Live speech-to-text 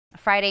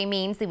Friday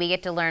means that we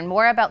get to learn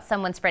more about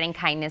someone spreading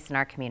kindness in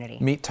our community.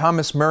 Meet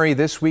Thomas Murray,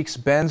 this week's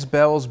Ben's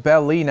Bells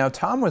Bellee. Now,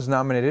 Tom was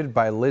nominated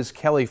by Liz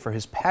Kelly for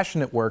his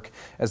passionate work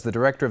as the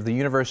director of the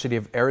University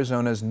of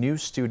Arizona's New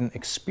Student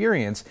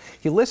Experience.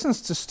 He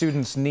listens to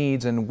students'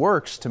 needs and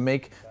works to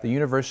make the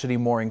university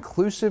more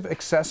inclusive,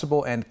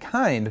 accessible, and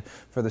kind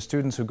for the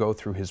students who go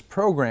through his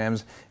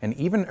programs, and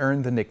even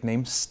earned the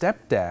nickname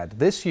Stepdad.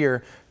 This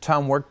year,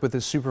 Tom worked with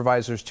his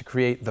supervisors to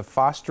create the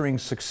Fostering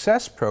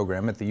Success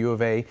program at the U of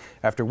A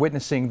after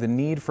witnessing the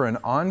need for an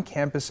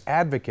on-campus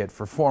advocate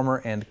for former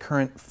and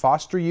current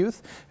foster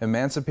youth,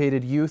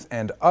 emancipated youth,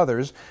 and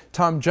others.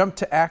 Tom jumped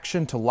to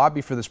action to lobby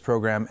for this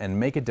program and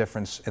make a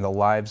difference in the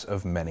lives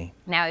of many.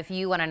 Now, if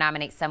you want to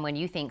nominate someone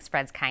you think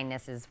spreads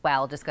kindness as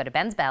well, just go to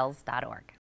bensbells.org.